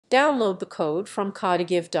Download the code from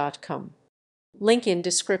codigive.com. Link in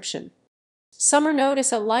description. Summernote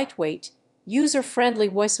is a lightweight, user-friendly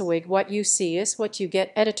wysiwyg what you see is what you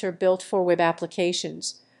get editor built for web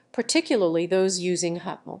applications, particularly those using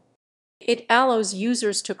HTML. It allows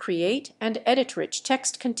users to create and edit rich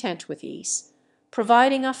text content with ease,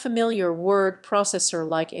 providing a familiar word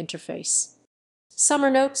processor-like interface.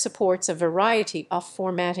 Summernote supports a variety of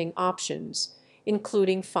formatting options,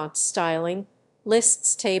 including font styling,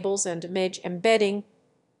 lists, tables, and image embedding,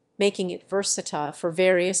 making it versatile for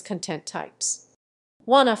various content types.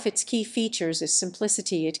 One of its key features is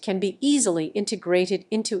simplicity. It can be easily integrated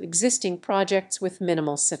into existing projects with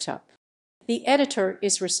minimal setup. The editor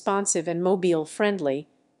is responsive and mobile-friendly,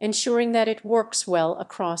 ensuring that it works well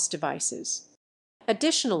across devices.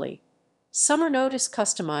 Additionally, Summernote is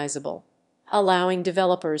customizable, allowing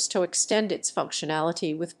developers to extend its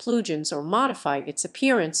functionality with plugins or modify its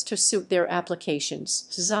appearance to suit their application's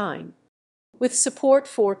design. With support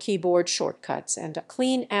for keyboard shortcuts and a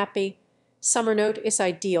clean API, Summernote is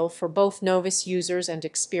ideal for both novice users and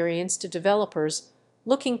experienced developers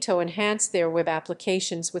looking to enhance their web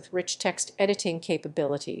applications with rich text editing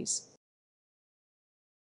capabilities.